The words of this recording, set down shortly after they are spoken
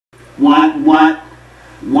What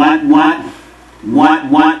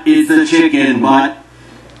is the chicken butt?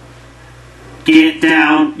 Get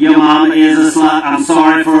down, your mama is a slut. I'm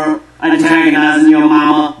sorry for antagonizing your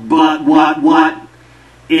mama, but what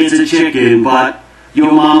is a chicken butt?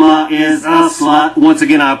 Your mama is a slut. Once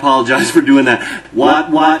again, I apologize for doing that.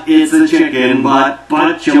 What is a chicken butt?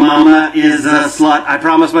 But your mama is a slut. I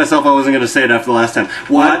promised myself I wasn't going to say it after the last time.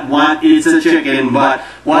 What is a chicken butt?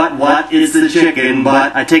 What is a chicken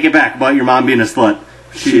butt? I take it back about your mom being a slut.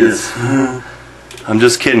 She is. I'm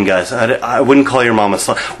just kidding, guys. I wouldn't call your mom a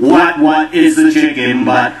slut. What is the chicken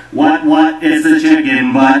butt? What is the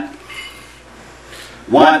chicken butt?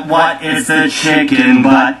 What is the chicken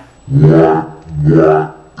butt?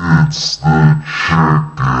 It's the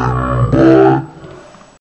chicken butt.